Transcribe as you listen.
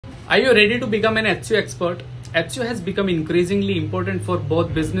Are you ready to become an SEO expert? SEO has become increasingly important for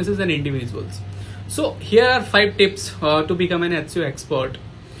both businesses and individuals. So here are 5 tips to become an SEO expert.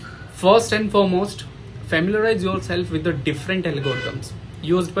 First and foremost, familiarize yourself with the different algorithms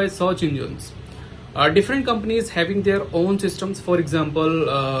used by search engines. Different companies having their own systems. For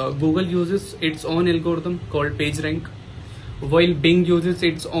example, Google uses its own algorithm called PageRank, while Bing uses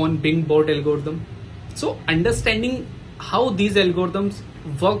its own Bing bot algorithm. So understanding how these algorithms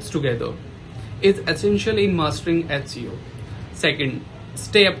works together is essential in mastering SEO. Second,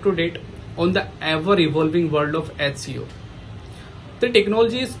 stay up to date on the ever-evolving world of SEO. The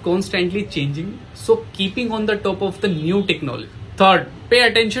technology is constantly changing, so keeping on the top of the new technology. Third, pay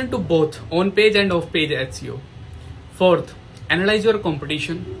attention to both on-page and off-page SEO. Fourth, analyze your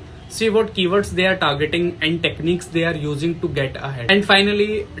competition. See what keywords they are targeting and techniques they are using to get ahead. And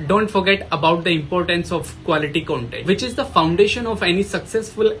finally, don't forget about the importance of quality content, which is the foundation of any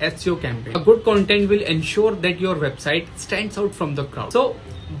successful SEO campaign. A good content will ensure that your website stands out from the crowd. So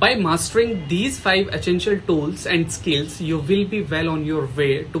by mastering these 5 essential tools and skills, you will be well on your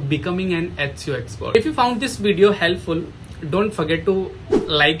way to becoming an SEO expert. If you found this video helpful, don't forget to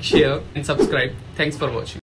like, share and subscribe. Thanks for watching.